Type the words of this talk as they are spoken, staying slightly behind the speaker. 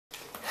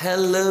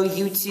Hello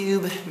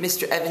YouTube,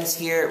 Mr. Evans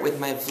here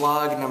with my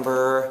vlog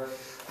number,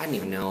 I don't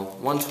even know,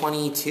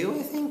 122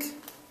 I think?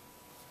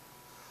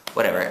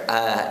 Whatever,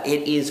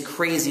 it is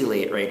crazy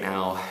late right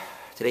now.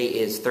 Today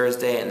is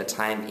Thursday and the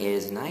time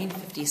is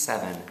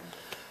 9:57.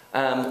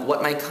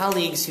 What my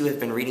colleagues who have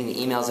been reading the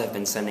emails I've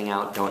been sending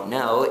out don't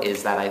know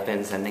is that I've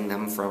been sending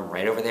them from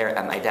right over there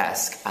at my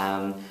desk.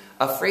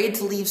 Afraid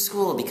to leave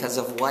school because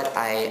of what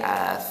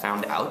I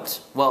found out,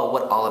 well,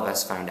 what all of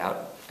us found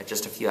out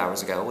just a few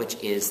hours ago, which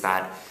is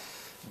that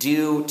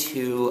due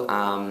to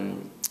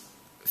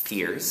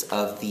fears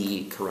of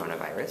the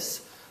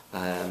coronavirus,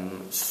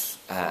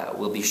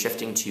 we'll be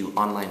shifting to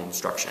online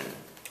instruction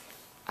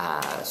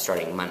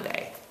starting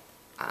Monday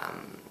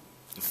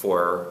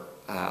for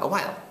a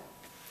while.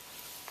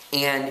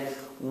 And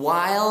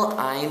while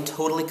I'm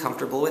totally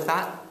comfortable with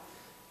that,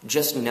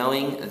 just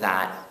knowing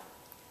that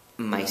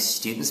my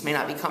students may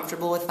not be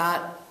comfortable with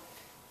that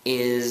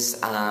is,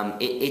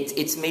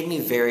 it's made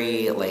me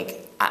very,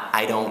 like,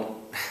 I don't...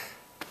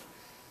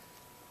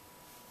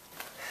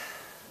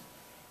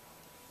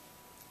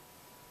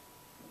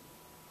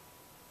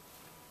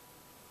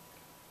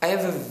 I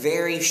have a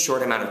very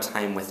short amount of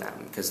time with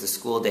them, because the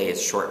school day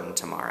is shortened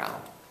tomorrow,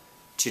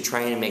 to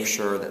try and make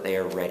sure that they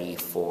are ready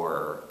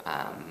for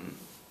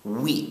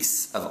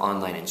weeks of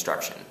online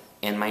instruction.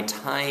 And my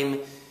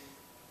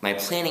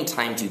planning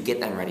time to get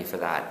them ready for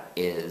that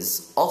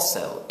is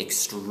also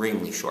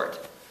extremely short.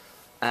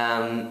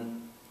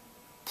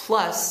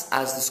 Plus,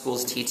 as the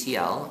school's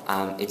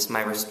TTL, it's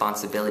my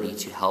responsibility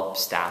to help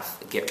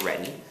staff get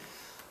ready.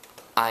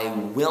 I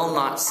will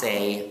not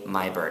say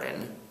my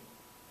burden.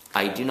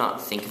 I do not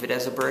think of it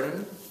as a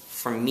burden.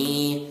 For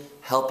me,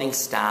 helping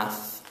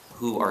staff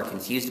who are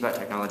confused about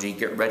technology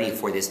get ready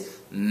for this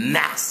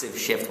massive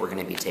shift we're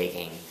going to be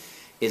taking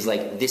is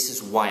like, this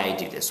is why I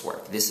do this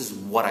work. This is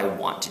what I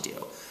want to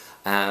do.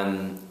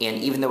 And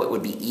even though it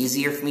would be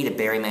easier for me to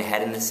bury my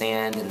head in the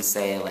sand and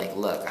say, like,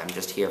 look, I'm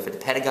just here for the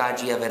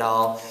pedagogy of it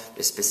all,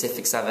 the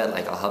specifics of it,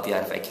 like, I'll help you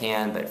out if I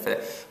can, but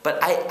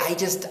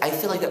I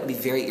feel like that would be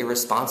very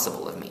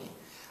irresponsible of me.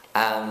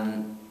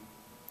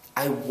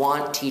 I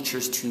want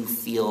teachers to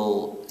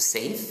feel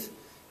safe,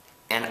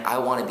 and I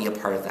want to be a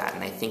part of that,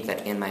 and I think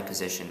that in my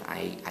position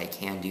I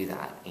can do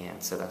that,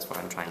 and so that's what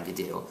I'm trying to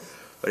do.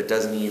 But it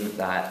does mean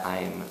that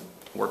I'm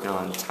working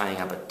on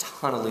tying up a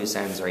ton of loose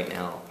ends right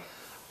now.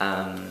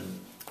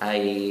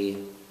 I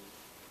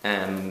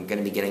am going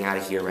to be getting out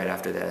of here right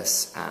after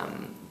this,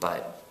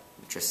 but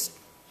just,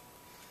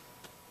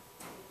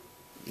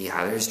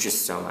 yeah, there's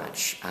just so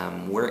much.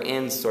 We're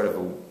in sort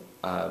of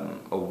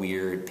a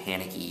weird,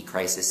 panicky,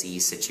 crisis-y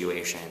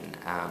situation.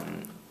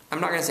 I'm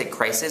not going to say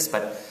crisis,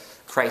 but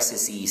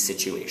crisis-y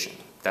situation.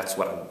 That's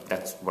what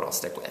I'll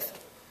stick with.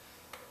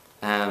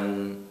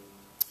 And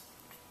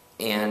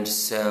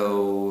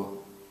so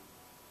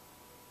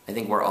I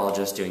think we're all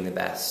just doing the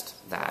best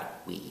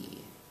that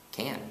we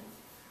can.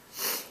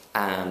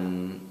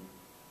 And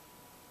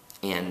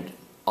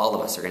all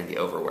of us are going to be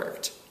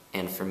overworked.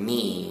 And for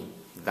me,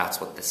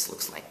 that's what this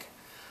looks like.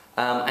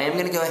 I am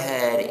going to go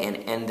ahead and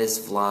end this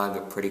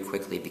vlog pretty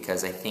quickly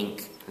because I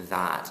think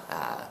that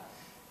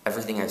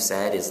everything I've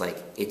said is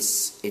like,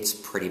 it's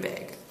pretty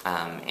big.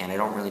 And I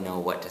don't really know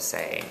what to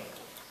say.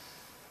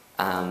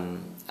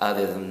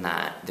 Other than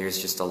that,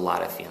 there's just a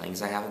lot of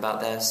feelings I have about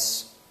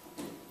this.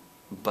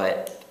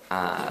 But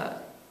the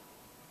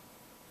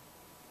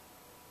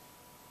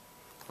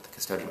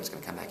custodian was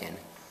going to come back in.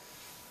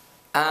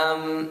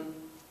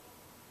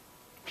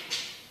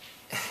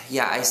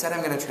 Yeah, I said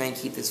I'm going to try and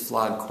keep this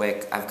vlog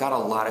quick. I've got a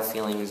lot of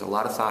feelings, a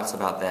lot of thoughts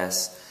about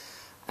this,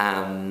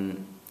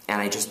 and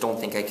I just don't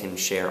think I can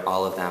share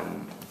all of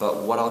them.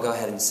 But what I'll go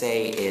ahead and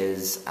say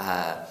is,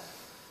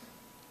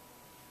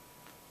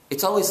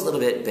 it's always a little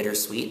bit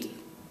bittersweet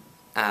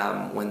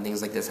when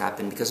things like this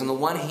happen, because on the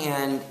one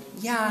hand,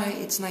 yeah,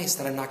 it's nice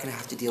that I'm not going to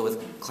have to deal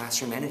with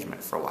classroom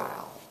management for a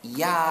while.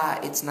 Yeah,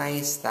 it's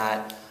nice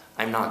that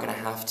I'm not going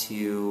to have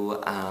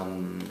to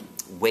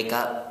wake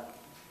up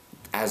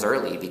as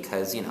early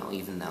because, you know,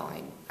 even though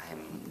I'm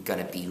going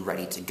to be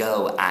ready to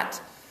go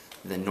at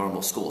the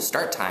normal school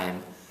start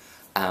time,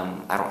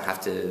 I don't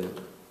have to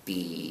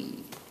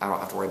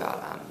worry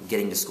about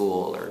getting to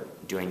school or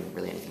doing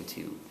really anything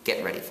to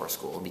get ready for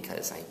school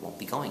because I won't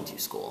be going to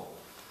school.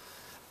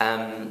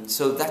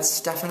 So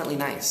that's definitely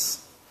nice.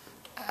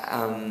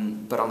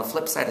 But on the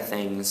flip side of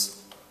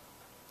things,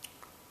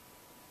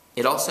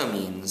 it also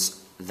means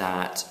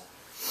that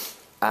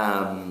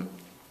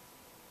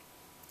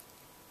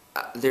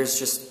there's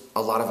just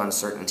a lot of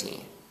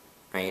uncertainty,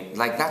 right?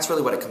 Like, that's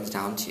really what it comes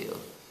down to.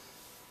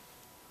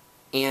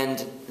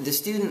 And the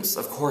students,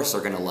 of course,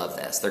 are going to love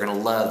this. They're going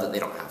to love that they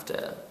don't have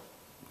to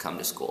come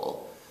to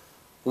school,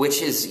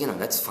 which is, you know,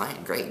 that's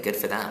fine, great, good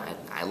for them.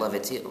 I love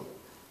it too.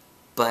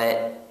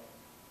 But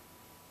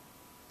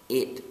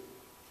it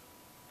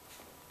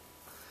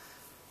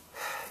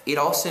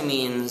also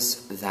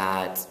means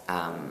that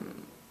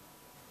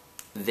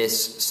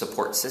this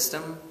support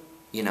system,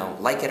 you know,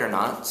 like it or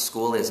not,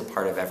 school is a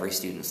part of every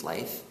student's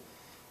life,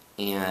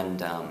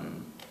 and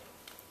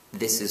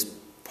this is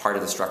part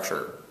of the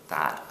structure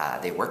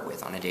that they work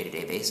with on a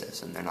day-to-day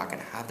basis, and they're not going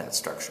to have that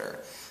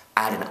structure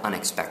at an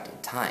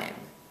unexpected time.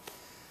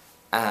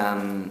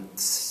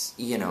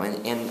 You know,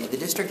 and the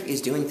district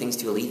is doing things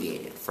to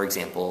alleviate it. For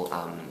example,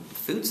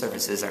 food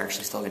services are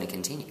actually still going to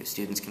continue.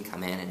 Students can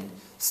come in and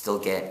still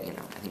get, you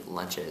know, I think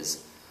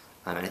lunches,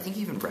 and I think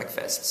even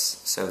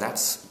breakfasts. So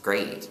that's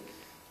great.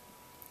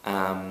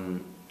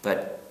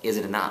 But is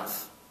it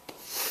enough?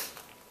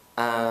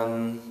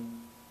 And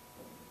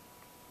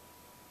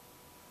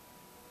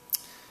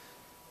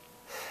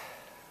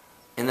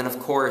then, of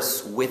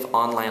course, with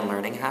online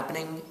learning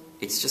happening,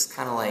 it's just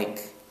kind of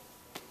like,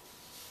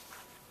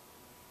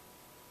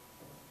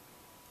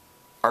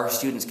 are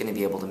students going to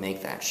be able to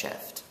make that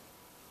shift?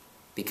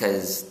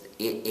 Because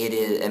it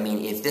is, I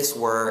mean, if this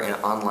were an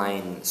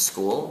online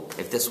school,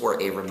 if this were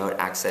a remote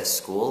access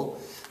school,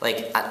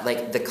 like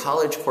the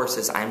college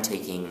courses I'm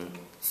taking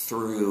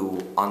through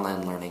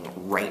online learning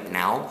right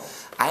now,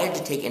 I had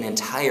to take an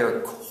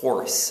entire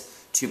course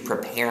to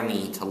prepare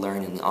me to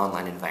learn in the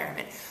online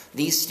environment.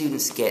 These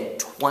students get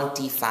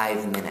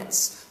 25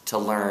 minutes to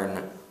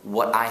learn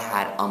what I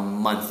had a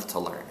month to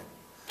learn.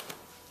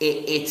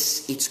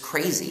 It's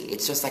crazy.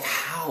 It's just like,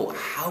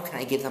 how can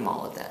I give them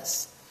all of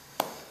this?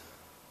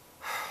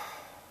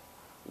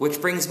 Which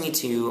brings me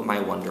to my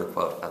wonder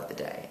quote of the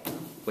day,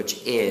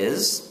 which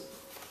is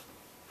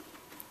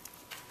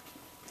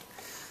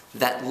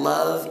that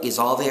love is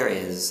all there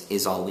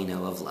is all we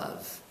know of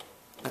love.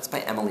 That's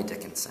by Emily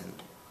Dickinson.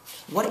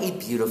 What a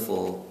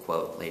beautiful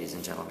quote, ladies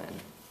and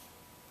gentlemen.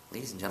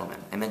 Ladies and gentlemen,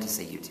 I meant to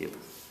say YouTube.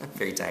 I'm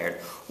very tired.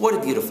 What a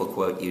beautiful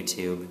quote,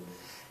 YouTube.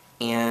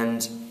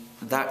 And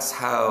that's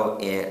how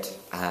it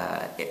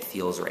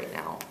feels right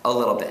now, a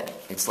little bit.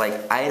 It's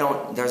like,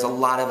 there's a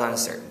lot of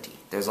uncertainty.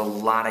 There's a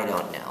lot I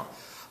don't know.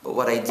 But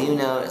what I do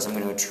know is I'm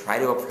going to try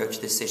to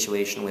approach this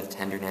situation with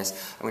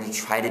tenderness. I'm going to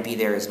try to be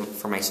there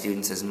for my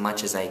students as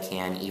much as I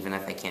can, even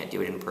if I can't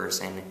do it in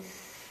person.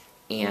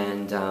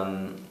 And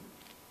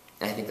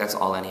I think that's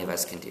all any of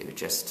us can do.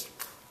 Just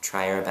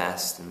try our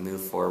best and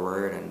move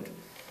forward and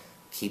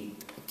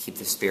keep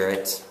the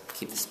spirit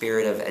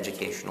of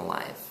education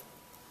alive.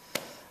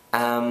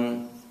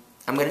 I'm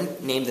going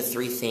to name the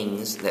 3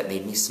 things that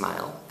made me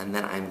smile, and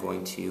then I'm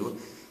going to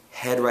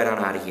head right on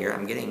out of here.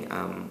 I'm getting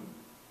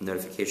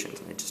notifications,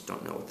 and I just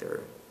don't know what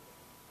they're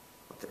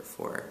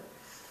for.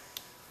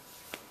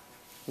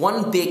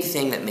 One big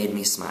thing that made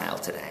me smile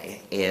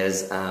today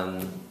is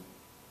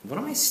one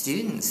of my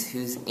students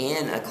who's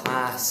in a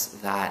class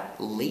that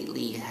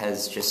lately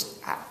has just,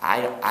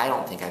 I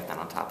don't think I've been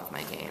on top of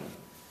my game.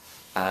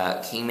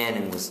 Came in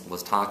and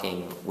was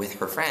talking with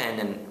her friend,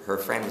 and her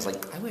friend was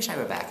like, I wish I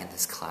were back in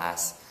this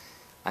class,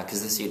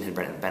 because this student had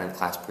been in the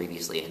class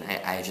previously, and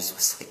I just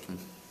was like,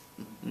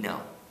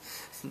 no,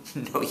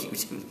 no, you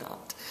do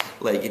not.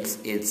 Like, it's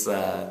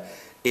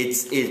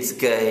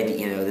good,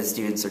 you know, the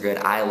students are good,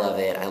 I love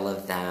it, I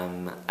love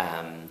them,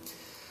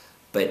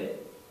 but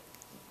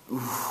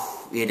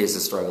it is a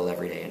struggle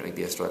every day, and it would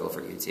be a struggle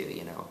for you too,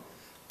 you know.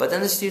 But then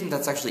the student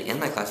that's actually in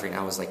my class right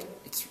now was like,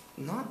 it's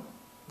not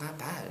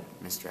bad,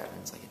 Mr.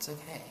 Evans, like, it's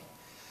okay.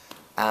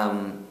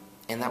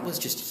 And that was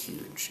just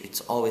huge.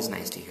 It's always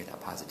nice to hear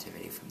that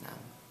positivity from them.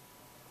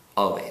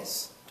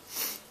 Always.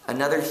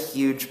 Another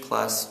huge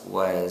plus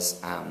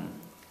was, I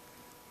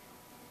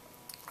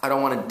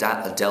don't want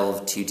to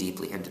delve too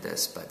deeply into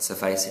this, but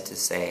suffice it to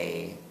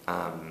say,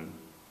 I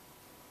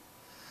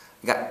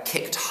got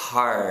kicked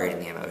hard in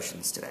the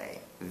emotions today.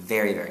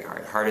 Very, very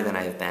hard. Harder than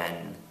I've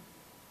been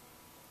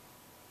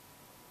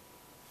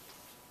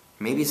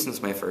maybe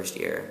since my first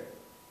year.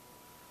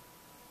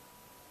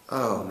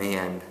 Oh,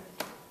 man.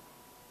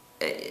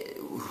 It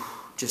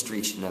just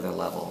reached another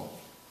level.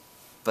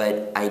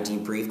 But I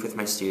debriefed with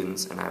my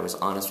students, and I was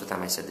honest with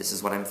them. I said, this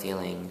is what I'm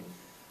feeling.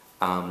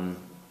 I'm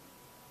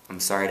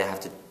sorry to have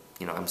to,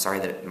 you know, I'm sorry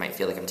that it might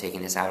feel like I'm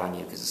taking this out on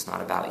you, because it's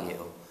not about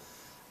you.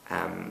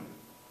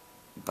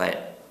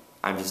 But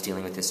I'm just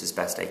dealing with this as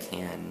best I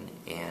can,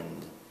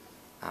 and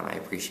I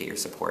appreciate your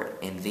support.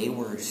 And they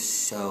were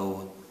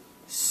so,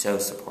 so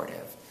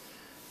supportive.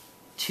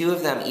 2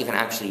 of them even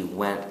actually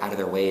went out of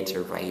their way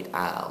to write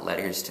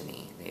letters to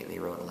me. They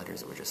wrote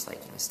letters that were just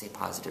like, you know, stay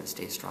positive,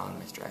 stay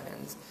strong, Mr.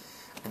 Evans.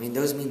 I mean,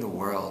 those mean the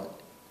world.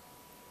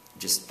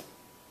 Just,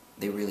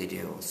 they really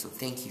do. So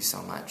thank you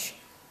so much.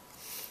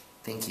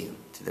 Thank you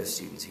to those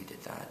students who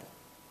did that.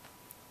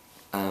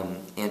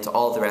 And to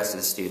all the rest of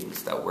the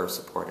students that were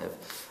supportive.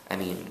 I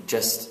mean,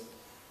 just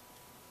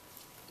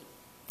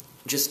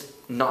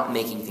not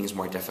making things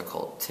more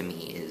difficult to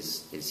me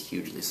is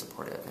hugely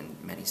supportive, and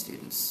many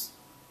students,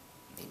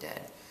 they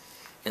did.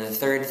 And the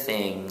third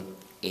thing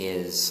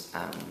is,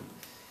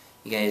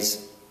 you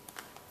guys,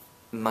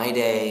 my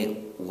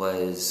day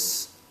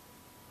was,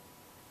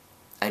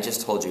 I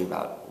just told you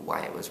about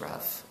why it was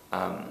rough.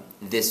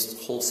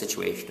 This whole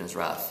situation is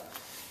rough.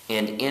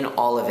 And in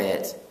all of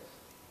it,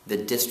 the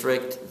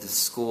district, the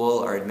school,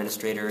 our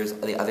administrators,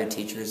 the other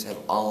teachers have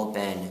all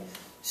been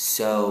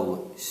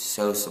so,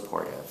 so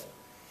supportive.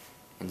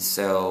 And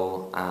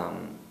so,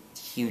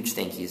 huge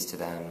thank yous to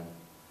them.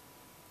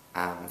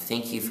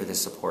 Thank you for the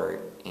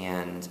support.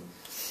 And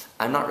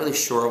I'm not really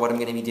sure what I'm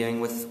going to be doing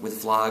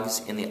with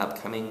vlogs in the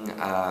upcoming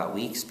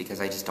weeks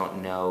because I just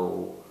don't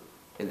know.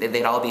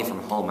 They'd all be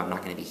from home. I'm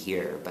not going to be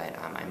here, but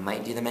I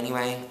might do them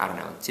anyway. I don't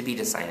know. To be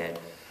decided.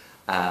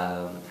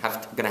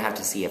 Gonna have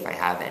to see if I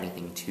have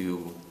anything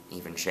to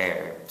even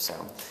share. So,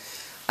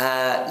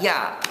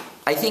 yeah,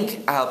 I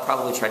think I'll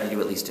probably try to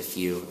do at least a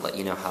few, let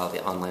you know how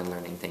the online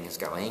learning thing is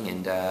going,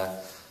 and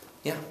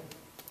yeah,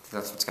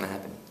 that's what's gonna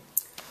happen.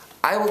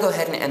 I will go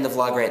ahead and end the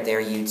vlog right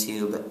there,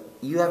 YouTube.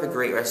 You have a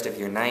great rest of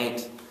your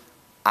night.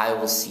 I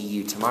will see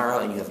you tomorrow,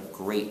 and you have a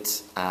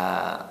great,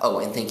 oh,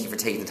 and thank you for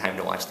taking the time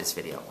to watch this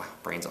video. Wow,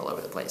 brains all over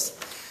the place.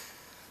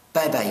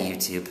 Bye-bye,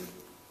 YouTube.